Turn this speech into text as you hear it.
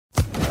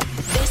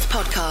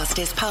podcast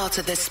is part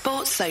of the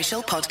Sports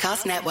Social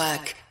Podcast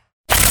Network.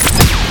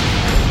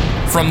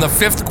 From the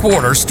Fifth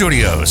Quarter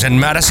Studios in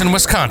Madison,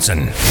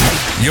 Wisconsin,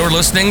 you're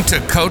listening to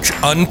Coach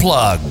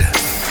Unplugged.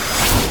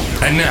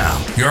 And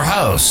now, your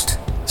host,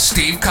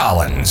 Steve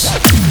Collins.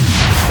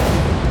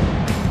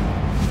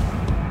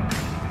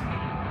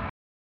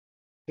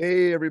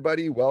 Hey,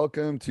 everybody.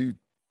 Welcome to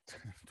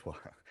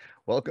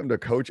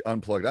Coach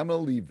Unplugged. I'm going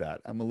to leave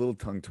that. I'm a little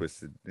tongue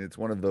twisted. It's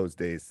one of those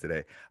days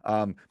today.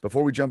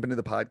 Before we jump into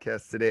the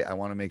podcast today, I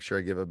want to make sure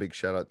I give a big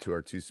shout out to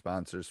our two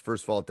sponsors.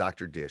 First of all,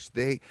 Dr. Dish.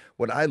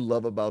 What I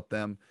love about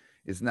them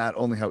is not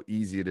only how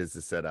easy it is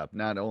to set up,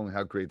 not only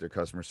how great their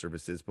customer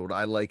service is, but what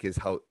I like is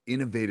how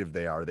innovative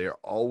they are. They are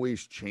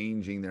always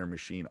changing their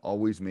machine,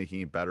 always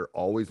making it better,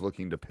 always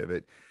looking to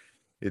pivot.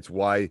 It's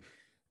why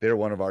they're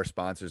one of our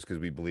sponsors, because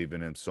we believe in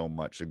them so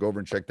much. So go over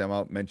and check them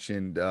out.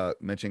 Mention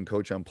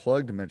Coach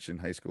Unplugged, mention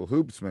High School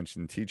Hoops,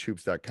 mention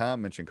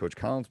teachhoops.com, mention Coach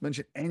Collins,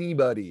 mention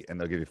anybody, and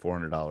they'll give you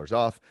 $400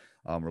 off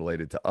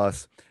related to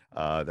us.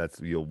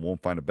 You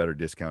won't find a better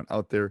discount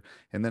out there.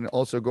 And then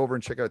also go over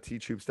and check out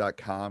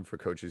teachhoops.com for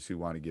coaches who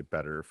want to get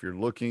better. If you're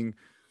looking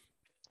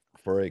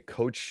for a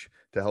coach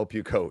to help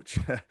you coach,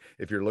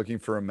 if you're looking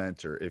for a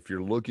mentor, if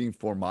you're looking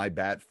for my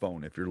bat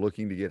phone, if you're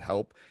looking to get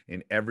help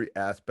in every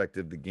aspect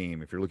of the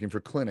game, if you're looking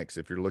for clinics,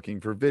 if you're looking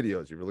for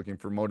videos, if you're looking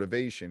for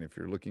motivation, if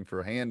you're looking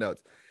for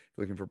handouts, if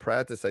you're looking for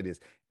practice ideas,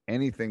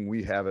 anything,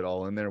 we have it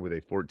all in there with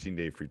a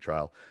 14-day free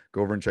trial.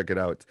 Go over and check it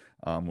out.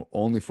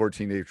 Only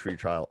 14-day free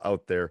trial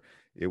out there.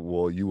 You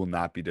will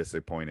not be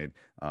disappointed.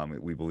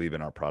 We believe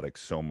in our product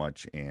so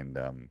much, and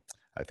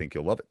I think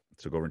you'll love it.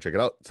 So go over and check it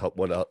out. It's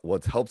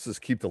what helps us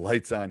keep the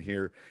lights on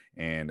here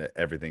and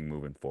everything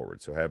moving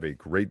forward. So have a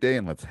great day,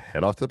 and let's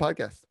head off to the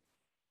podcast.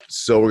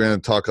 So we're going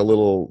to talk a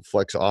little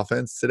flex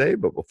offense today,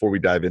 but before we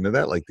dive into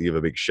that, I'd like to give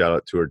a big shout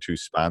out to our two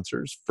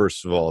sponsors.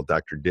 First of all,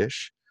 Dr.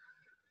 Dish,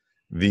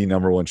 the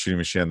number one shooting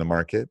machine on the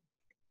market.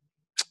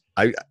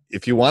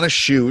 If you want to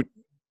shoot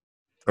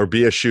or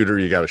be a shooter,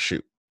 you got to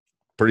shoot.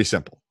 Pretty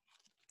simple.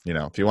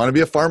 If you want to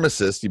be a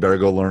pharmacist, you better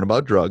go learn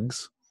about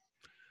drugs.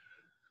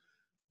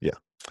 Yeah.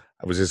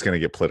 I was just going to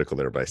get political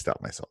there, but I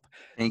stopped myself.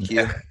 Thank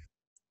you.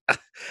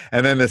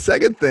 And then the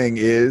second thing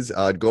is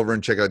go over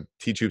and check out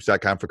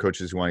teachhoops.com for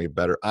coaches who want to get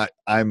better. I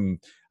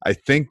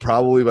think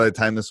probably by the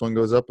time this one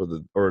goes up,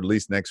 or at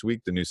least next week,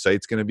 the new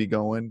site's going to be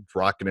going,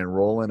 rocking and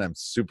rolling. I'm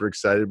super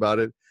excited about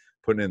it.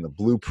 Putting in the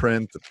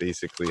blueprint of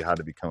basically how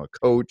to become a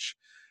coach,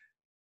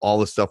 all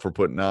the stuff we're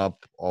putting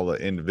up, all the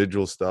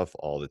individual stuff,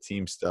 all the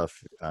team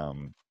stuff.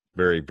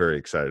 Very, very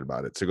excited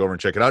about it. So go over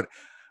and check it out.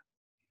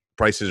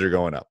 Prices are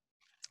going up.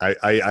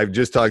 I've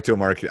just talked to a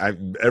market.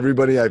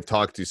 Everybody I've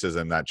talked to says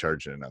I'm not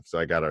charging enough, so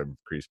I got to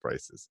increase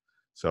prices.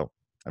 So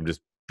I'm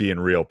just being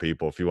real,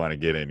 people. If you want to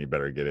get in, you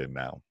better get in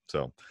now.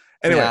 So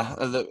anyway,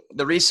 yeah,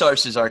 the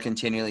resources are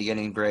continually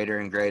getting greater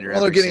and greater.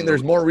 Well,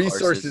 there's more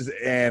resources,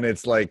 and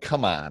it's like,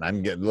 come on,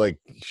 I'm getting like,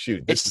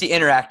 shoot. It's the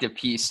interactive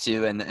piece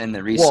too, and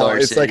the resources. Well,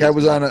 it's like I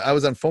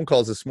was on phone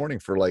calls this morning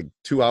for like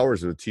 2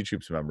 hours with Teach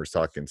Hoops members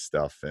talking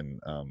stuff, and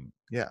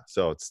yeah.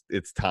 So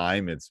it's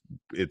time,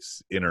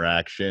 it's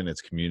interaction,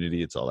 it's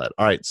community, it's all that.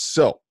 All right,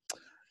 so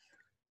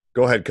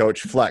go ahead,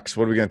 Coach. Flex.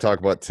 What are we going to talk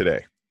about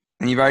today?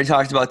 And you've already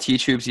talked about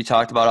Teach Hoops. You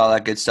talked about all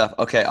that good stuff.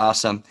 Okay,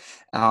 awesome.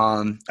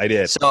 I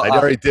did. So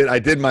I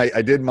did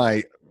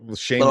my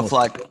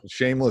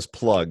shameless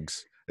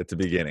plugs at the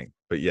beginning,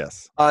 but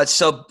yes.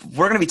 So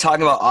we're going to be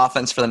talking about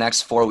offense for the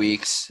next 4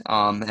 weeks.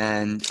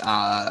 And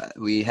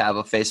we have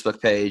a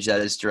Facebook page that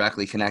is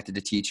directly connected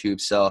to Teach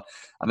Hoops. So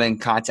I've been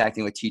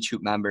contacting with Teach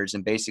Hoop members,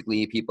 and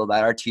basically people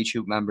that are Teach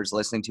Hoop members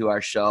listening to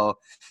our show.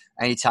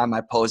 Anytime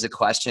I pose a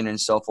question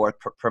and so forth,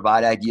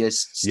 provide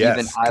ideas. Steven,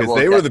 yes, because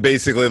they were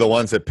basically the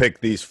ones that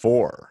picked these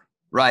four.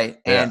 Right.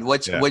 And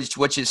which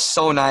is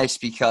so nice,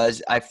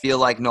 because I feel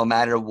like no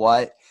matter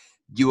what,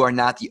 you are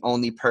not the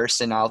only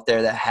person out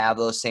there that have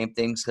those same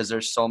things, because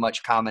there's so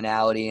much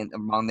commonality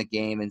among the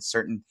game and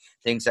certain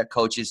things that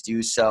coaches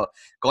do. So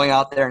going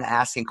out there and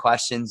asking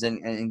questions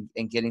and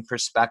getting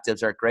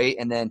perspectives are great.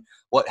 And then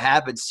what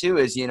happens too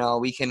is,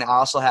 we can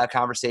also have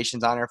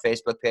conversations on our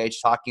Facebook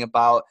page talking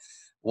about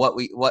what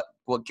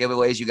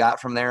giveaways you got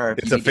from there. Or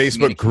it's a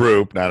Facebook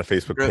group, not a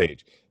Facebook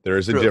page. There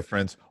is a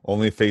difference.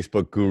 Only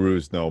Facebook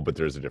gurus know, but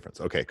there's a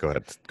difference. Okay, go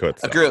ahead.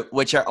 A group,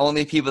 which are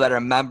only people that are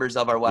members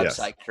of our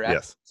website,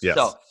 correct? Yes.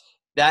 So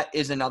that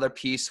is another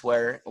piece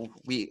where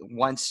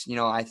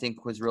I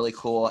think was really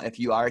cool. If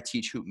you are a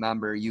Teach Hoop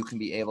member, you can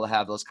be able to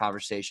have those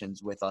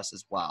conversations with us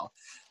as well.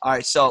 All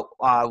right, so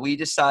we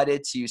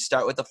decided to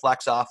start with the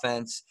flex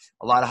offense.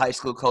 A lot of high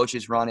school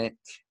coaches run it.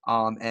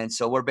 And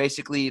so we're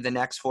basically the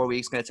next 4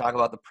 weeks going to talk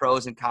about the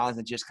pros and cons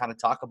and just kind of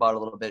talk about a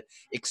little bit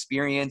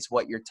experience,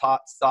 what your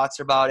thoughts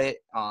are about it,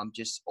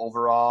 just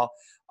overall.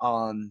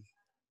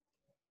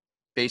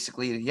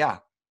 Basically, yeah.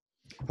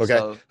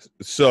 Okay.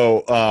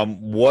 So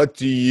what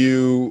do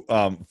you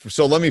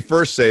so let me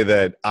first say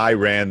that I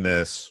ran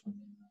this,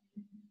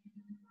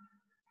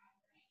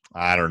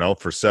 I don't know,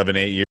 for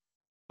 7-8 years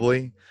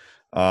probably.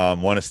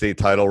 Won a state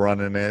title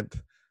running it,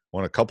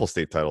 won a couple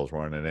state titles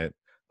running it.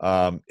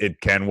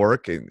 It can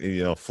work.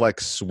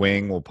 Flex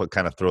swing, we'll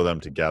throw them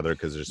together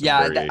because there's some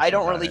variation. I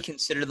don't really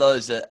consider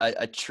those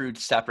a true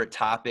separate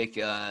topic.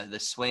 The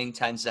swing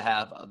tends to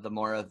have the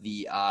more of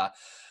the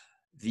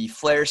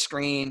flare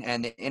screen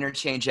and the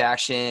interchange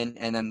action,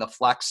 and then the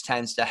flex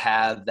tends to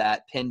have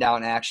that pin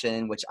down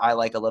action, which I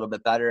like a little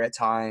bit better at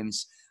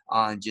times,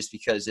 just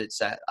because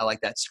I like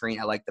that screen.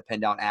 I like the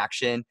pin down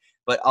action,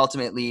 but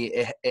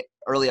ultimately,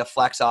 early a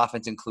flex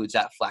offense includes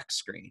that flex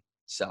screen.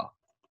 So.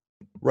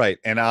 Right.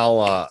 And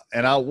I'll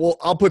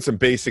put some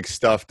basic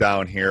stuff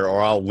down here,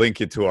 or I'll link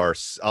you to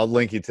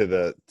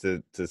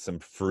to some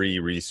free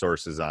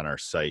resources on our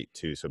site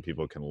too, so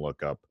people can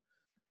look up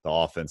the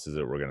offenses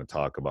that we're going to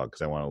talk about,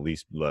 because I want to at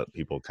least let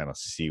people kind of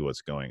see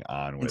what's going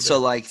on with it. So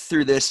like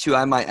through this too,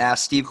 I might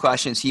ask Steve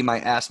questions. He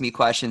might ask me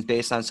questions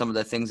based on some of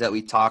the things that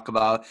we talk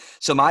about.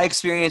 So my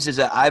experience is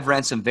that I've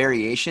ran some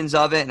variations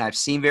of it, and I've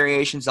seen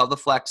variations of the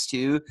flex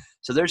too.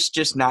 So there's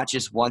just not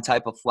just one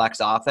type of flex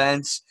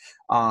offense.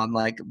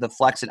 Like the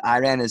flex that I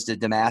ran is the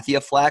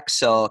DeMathia flex.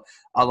 So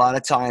a lot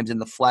of times in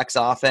the flex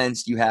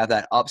offense, you have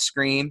that up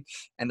screen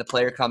and the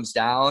player comes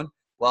down.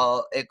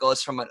 Well, it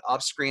goes from an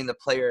up screen. The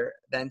player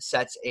then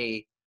sets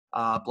a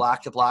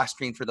block-to-block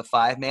screen for the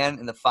 5-man,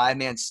 and the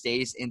 5-man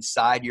stays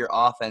inside your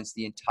offense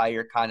the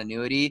entire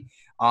continuity.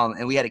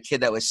 And we had a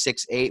kid that was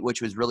 6'8",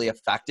 which was really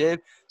effective.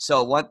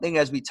 So one thing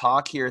as we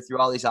talk here through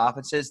all these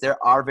offenses, there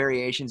are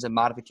variations and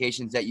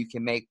modifications that you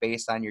can make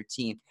based on your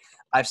team.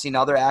 I've seen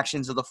other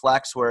actions of the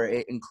flex where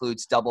it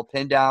includes double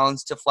pin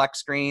downs to flex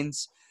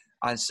screens.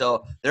 And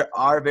so there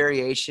are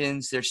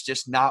variations. There's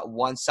just not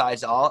one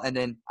size all. And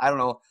then, I don't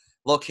know,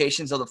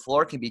 locations of the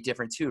floor can be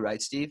different too,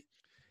 right, Steve?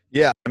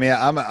 Yeah, I mean,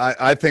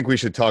 I think we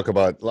should talk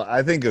about.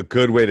 I think a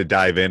good way to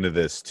dive into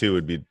this too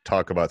would be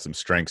talk about some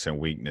strengths and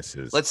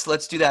weaknesses.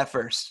 Let's do that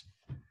first.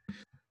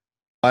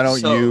 Why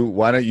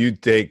don't you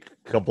take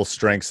a couple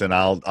strengths, and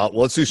I'll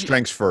let's do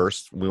strengths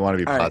first. We want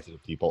to be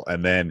positive people,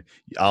 and then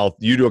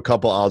you do a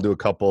couple, I'll do a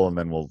couple, and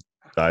then we'll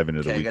dive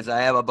into the weaknesses. Because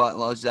I have a button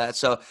loads of that.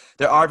 So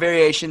there are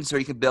variations where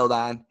you can build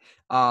on.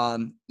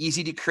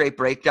 Easy to create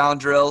breakdown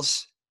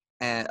drills.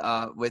 And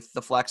with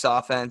the flex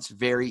offense,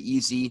 very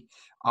easy,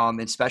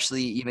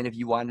 especially even if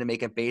you wanted to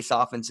make a base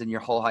offense in your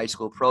whole high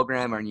school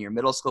program or in your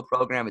middle school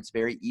program, it's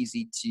very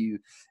easy to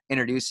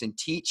introduce and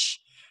teach.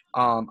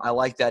 I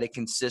like that it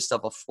consists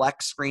of a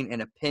flex screen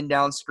and a pin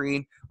down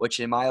screen,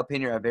 which in my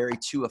opinion are very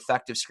two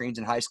effective screens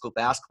in high school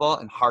basketball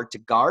and hard to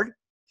guard.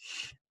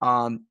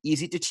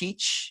 Easy to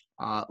teach.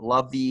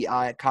 Love the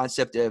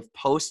concept of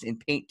post and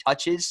paint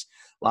touches,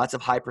 lots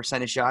of high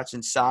percentage shots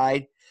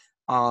inside.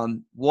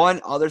 One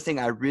other thing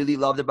I really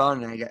loved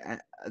about it, and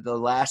the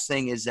last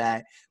thing is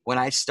that when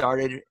I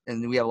started,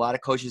 and we have a lot of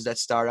coaches that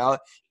start out,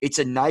 it's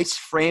a nice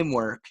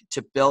framework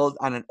to build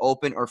on an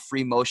open or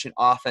free motion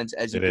offense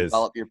as you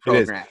develop your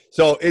program.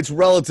 So it's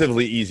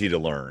relatively easy to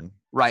learn.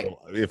 Right. So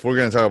if we're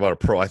going to talk about a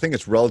pro, I think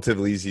it's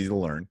relatively easy to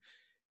learn.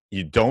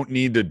 You don't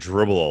need to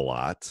dribble a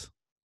lot.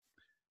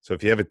 So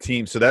if you have a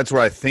team, so that's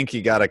where I think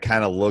you got to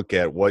kind of look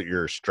at what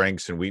your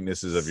strengths and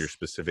weaknesses of your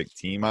specific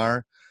team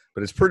are.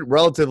 But it's pretty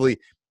relatively.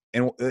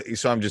 And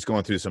so I'm just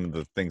going through some of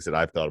the things that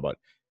I've thought about.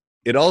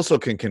 It also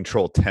can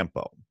control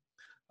tempo.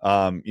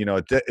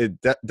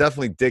 It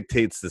definitely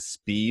dictates the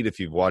speed. If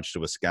you've watched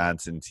a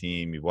Wisconsin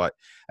team,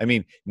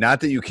 not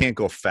that you can't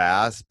go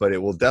fast, but it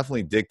will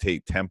definitely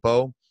dictate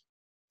tempo.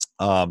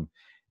 And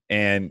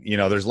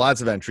there's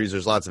lots of entries.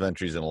 There's lots of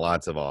entries in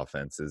lots of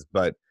offenses.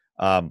 But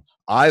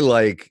I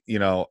like,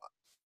 it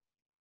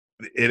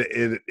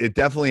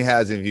definitely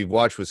has. If you've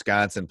watched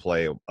Wisconsin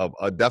play,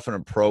 a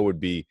definite pro would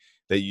be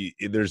that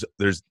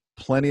there's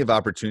plenty of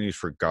opportunities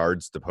for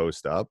guards to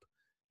post up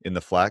in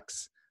the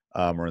flex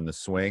or in the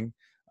swing.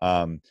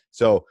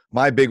 So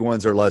my big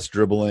ones are less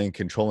dribbling,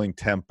 controlling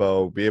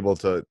tempo, be able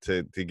to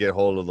get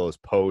hold of those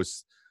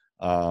posts,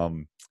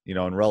 and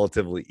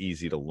relatively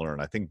easy to learn.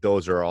 I think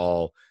those are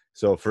all.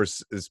 So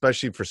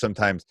especially for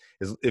sometimes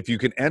if you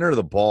can enter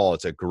the ball,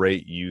 it's a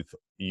great youth,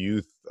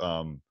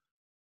 even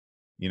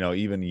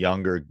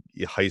younger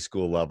high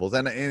school levels.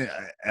 And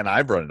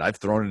I've run it. I've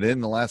thrown it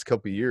in the last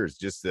couple of years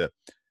just to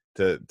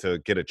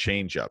get a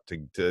change up,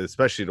 to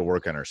especially to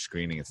work on our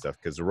screening and stuff,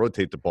 because to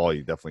rotate the ball,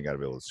 you definitely got to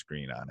be able to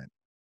screen on it.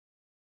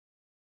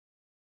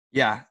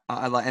 Yeah,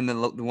 and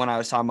the one I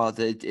was talking about,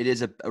 it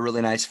is a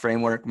really nice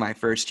framework. My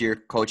second year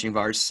coaching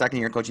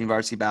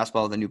varsity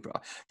basketball,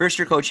 first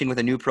year coaching with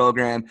a new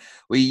program,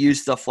 we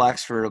used the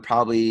flex for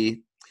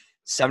probably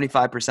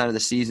 75% of the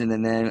season,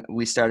 and then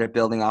we started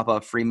building up a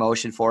free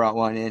motion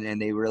 4-out-1 in,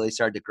 and they really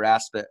started to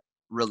grasp it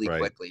really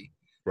quickly.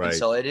 Right. And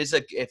so it is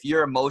if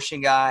you're a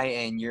motion guy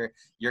and you're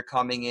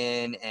coming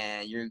in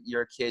and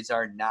your kids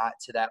are not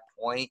to that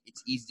point,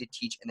 it's easy to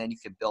teach, and then you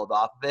can build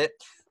off of it.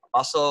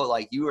 Also,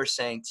 like you were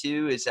saying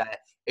too, is that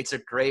it's a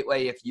great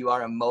way if you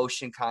are a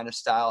motion kind of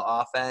style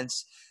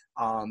offense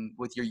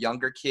with your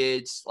younger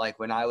kids. Like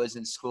when I was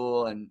in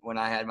school and when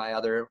I had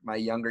my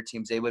younger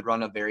teams, they would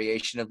run a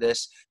variation of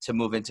this to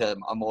move into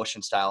a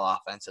motion style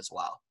offense as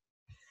well.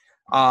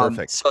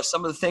 Perfect. So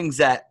some of the things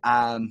that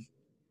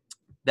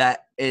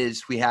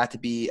we have to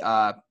be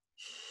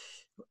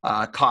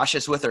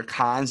cautious with their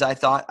cons. I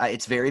thought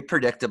it's very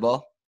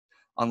predictable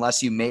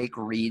unless you make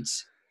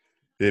reads.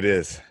 It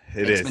is.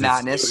 It's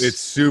monotonous. It's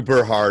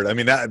super hard. I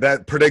mean,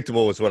 that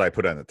predictable is what I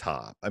put on the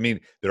top. I mean,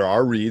 there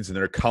are reads and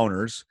there are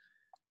counters.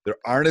 There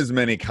aren't as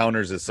many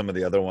counters as some of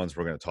the other ones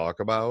we're going to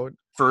talk about.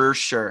 For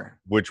sure.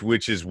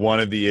 Which is one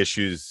of the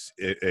issues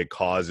it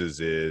causes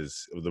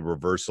is the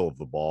reversal of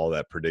the ball,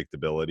 that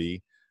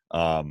predictability.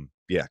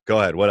 Yeah, go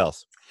ahead. What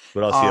else?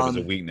 What else do you have as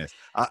a weakness?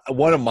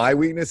 One of my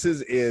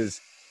weaknesses is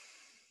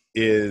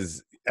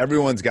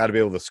everyone's got to be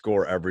able to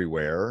score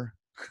everywhere.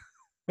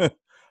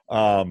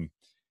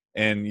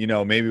 And, you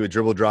know, maybe with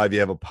dribble drive, you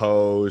have a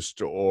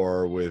post,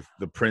 or with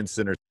the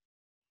Princeton or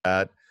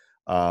that,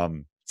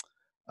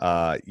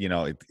 you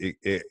know,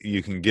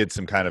 you can get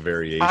some kind of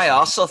variation. I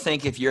also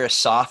think if you're a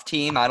soft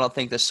team, I don't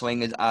think the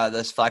swing is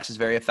this flex is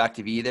very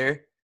effective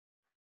either.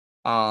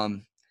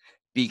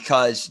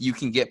 Because you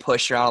can get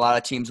pushed around. A lot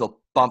of teams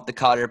will bump the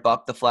cutter,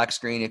 bump the flex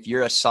screen. If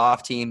you're a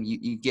soft team,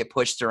 you get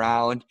pushed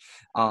around.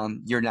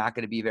 You're not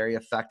going to be very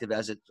effective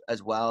as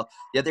well.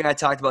 The other thing I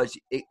talked about is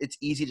it's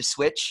easy to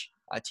switch.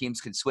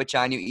 Teams can switch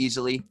on you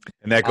easily.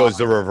 And that goes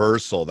to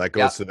reversal. That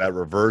goes to that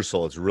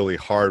reversal. It's really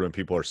hard when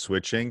people are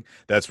switching.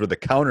 That's where the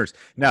counters.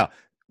 Now,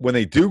 when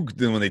they do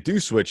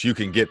switch, you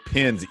can get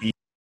pins.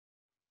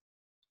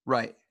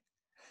 Right.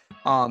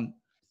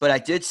 But I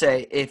did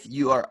say if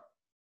you are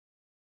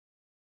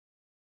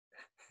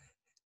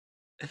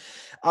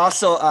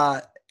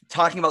also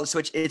talking about the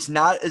switch, it's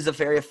not as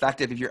very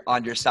effective if you're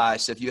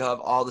undersized. So if you have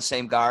all the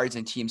same guards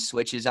and team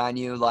switches on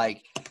you,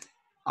 like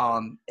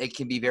it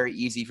can be very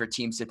easy for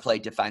teams to play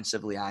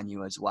defensively on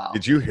you as well.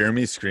 Did you hear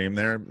me scream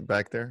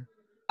back there?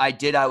 I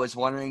did. I was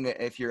wondering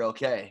if you're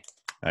okay.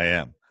 I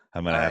am.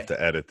 I'm going to have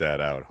to edit that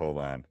out. Hold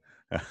on.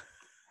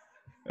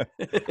 I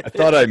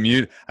thought I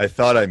muted.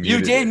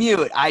 You did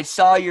mute. I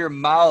saw your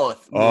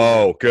mouth.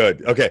 Oh,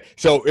 good. Okay.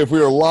 So if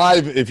we were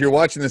live, if you're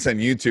watching this on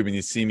YouTube and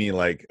you see me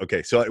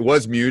okay, so it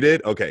was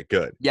muted. Okay,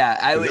 good.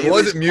 Yeah. It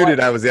wasn't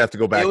muted. I have to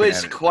go back. It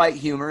was quite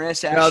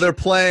humorous. Actually. No, they're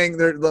playing.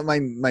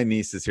 My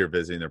niece is here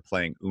visiting. They're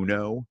playing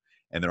Uno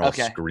and they're all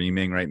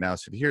screaming right now.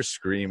 So if you hear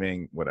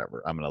screaming,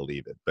 whatever, I'm going to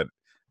leave it. But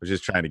I was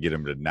just trying to get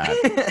them to not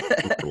be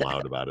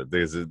loud about it.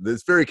 This is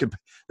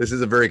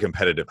a very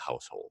competitive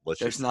household.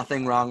 There's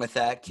nothing wrong with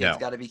that. Kids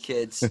got to be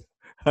kids.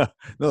 No,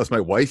 it's my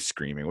wife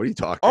screaming. What are you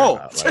talking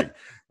about? Like,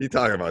 you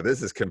talking about?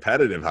 This is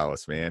competitive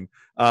house, man.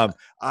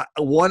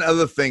 One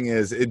other thing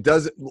is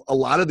a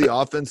lot of the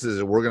offenses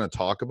that we're going to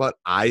talk about,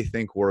 I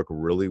think, work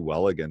really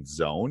well against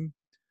zone.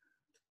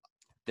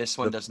 This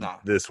one does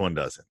not. This one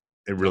doesn't.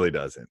 It really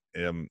doesn't.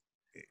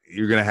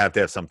 You're going to have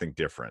something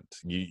different.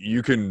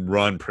 You can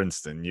run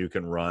Princeton. You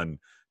can run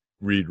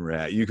Reed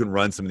Rat. You can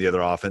run some of the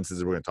other offenses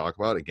that we're going to talk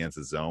about against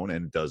the zone,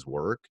 and it does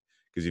work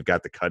because you've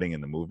got the cutting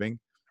and the moving.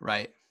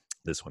 Right.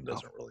 This one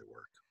doesn't really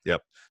work.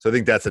 Yep. So I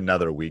think that's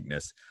another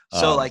weakness.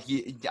 So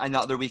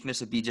another weakness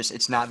would be just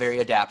it's not very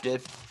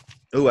adaptive.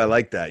 Oh, I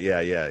like that.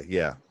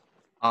 Yeah.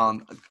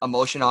 A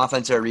motion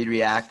offense or read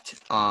react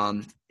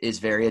is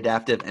very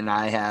adaptive, and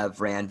I have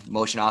ran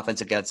motion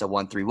offense against a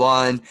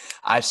 1-3-1.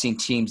 I've seen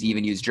teams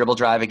even use dribble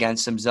drive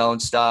against some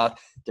zone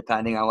stuff,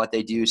 depending on what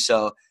they do.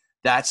 So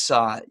that's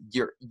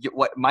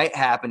what might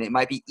happen. It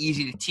might be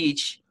easy to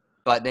teach,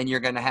 but then you're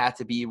going to have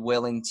to be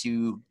willing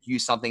to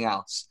use something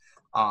else.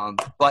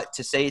 But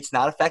to say it's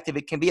not effective,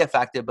 it can be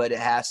effective, but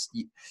I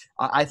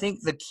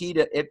think the key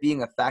to it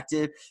being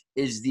effective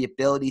is the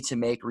ability to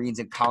make reads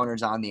and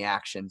counters on the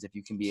actions, if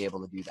you can be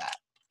able to do that.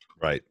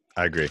 Right.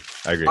 I agree.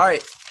 All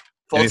right.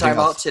 Full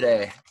timeout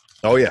today.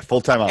 Oh yeah.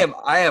 Full timeout.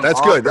 I am. That's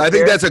good. Prepared. I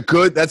think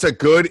that's a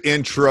good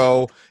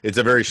intro. It's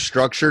a very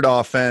structured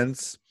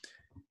offense.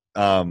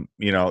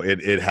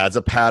 It has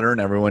a pattern.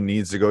 Everyone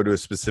needs to go to a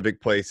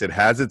specific place. It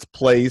has its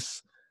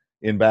place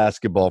in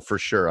basketball for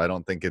sure. I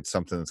don't think it's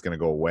something that's going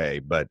to go away,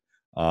 but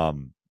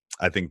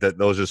I think that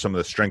those are some of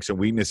the strengths and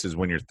weaknesses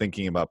when you're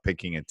thinking about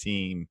picking a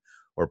team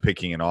or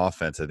picking an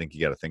offense. I think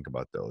you got to think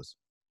about those.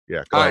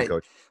 Yeah. Go ahead,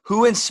 Coach.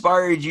 Who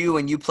inspired you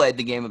when you played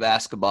the game of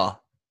basketball?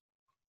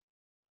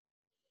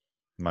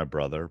 My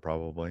brother,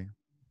 probably.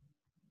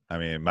 I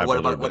mean, if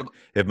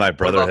my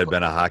brother had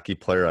been a hockey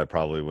player, I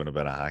probably wouldn't have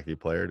been a hockey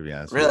player, to be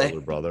honest. Really? With my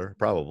older brother,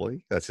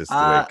 probably. That's just the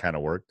way it kind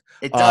of worked.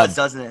 It does,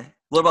 doesn't it?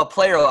 What about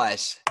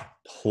player-wise?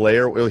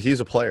 Well, he's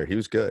a player. He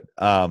was good.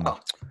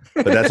 But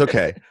that's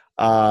okay.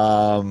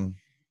 That's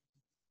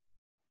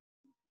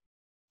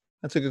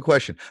a good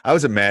question. I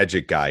was a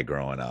Magic guy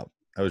growing up.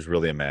 I was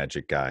really a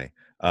Magic guy.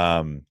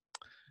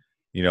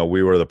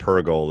 We were the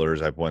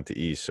Pergolders. I went to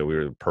East, so we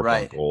were the purple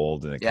and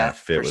gold, and it kind of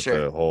fit with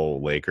the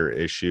whole Laker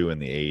issue in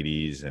the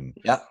 80s. And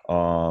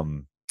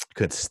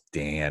could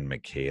stand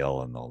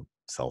McHale and the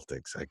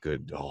Celtics. I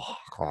could.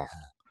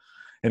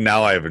 And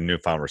now I have a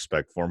newfound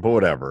respect for him, but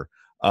whatever.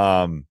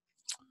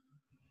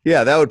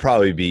 Yeah, that would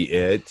probably be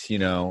it.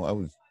 I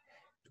was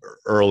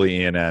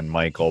early in on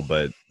Michael,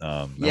 but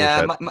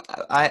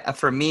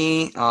for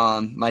me,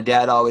 my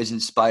dad always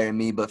inspired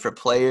me. But for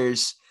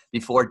players,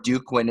 before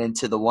Duke went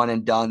into the one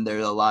and done, there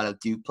were a lot of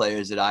Duke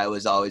players that I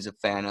was always a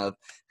fan of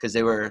because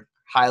they were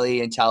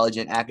highly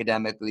intelligent,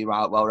 academically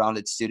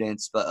well-rounded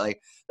students, but like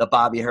the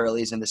Bobby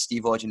Hurleys and the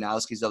Steve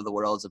Wojnarowskis of the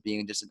world of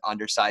being just an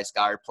undersized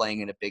guard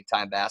playing in a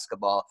big-time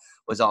basketball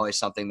was always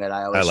something that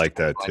I like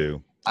that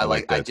too. I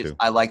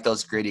like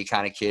those gritty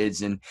kind of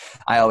kids, and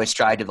I always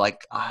tried to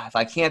like, if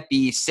I can't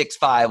be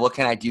 6'5", what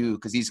can I do?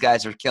 Because these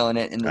guys are killing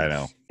it. And I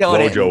know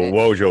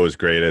Wojo was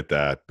great at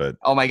that, but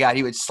oh my God,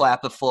 he would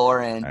slap the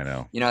floor, and I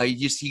know,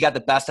 he got the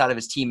best out of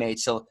his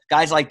teammates. So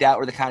guys like that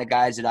were the kind of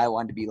guys that I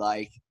wanted to be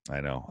like. I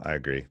know, I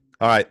agree.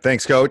 All right,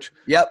 thanks, Coach.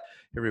 Yep.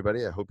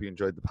 Everybody, I hope you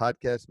enjoyed the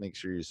podcast. Make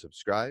sure you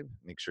subscribe.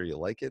 Make sure you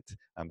like it.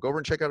 Go over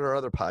and check out our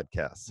other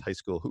podcasts, High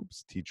School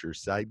Hoops, Teacher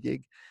Side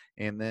Gig,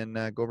 and then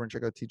go over and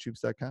check out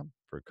teachhoops.com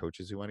for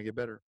coaches who want to get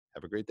better.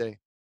 Have a great day.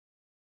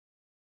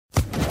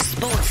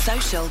 Sports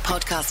Social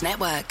Podcast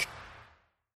Network.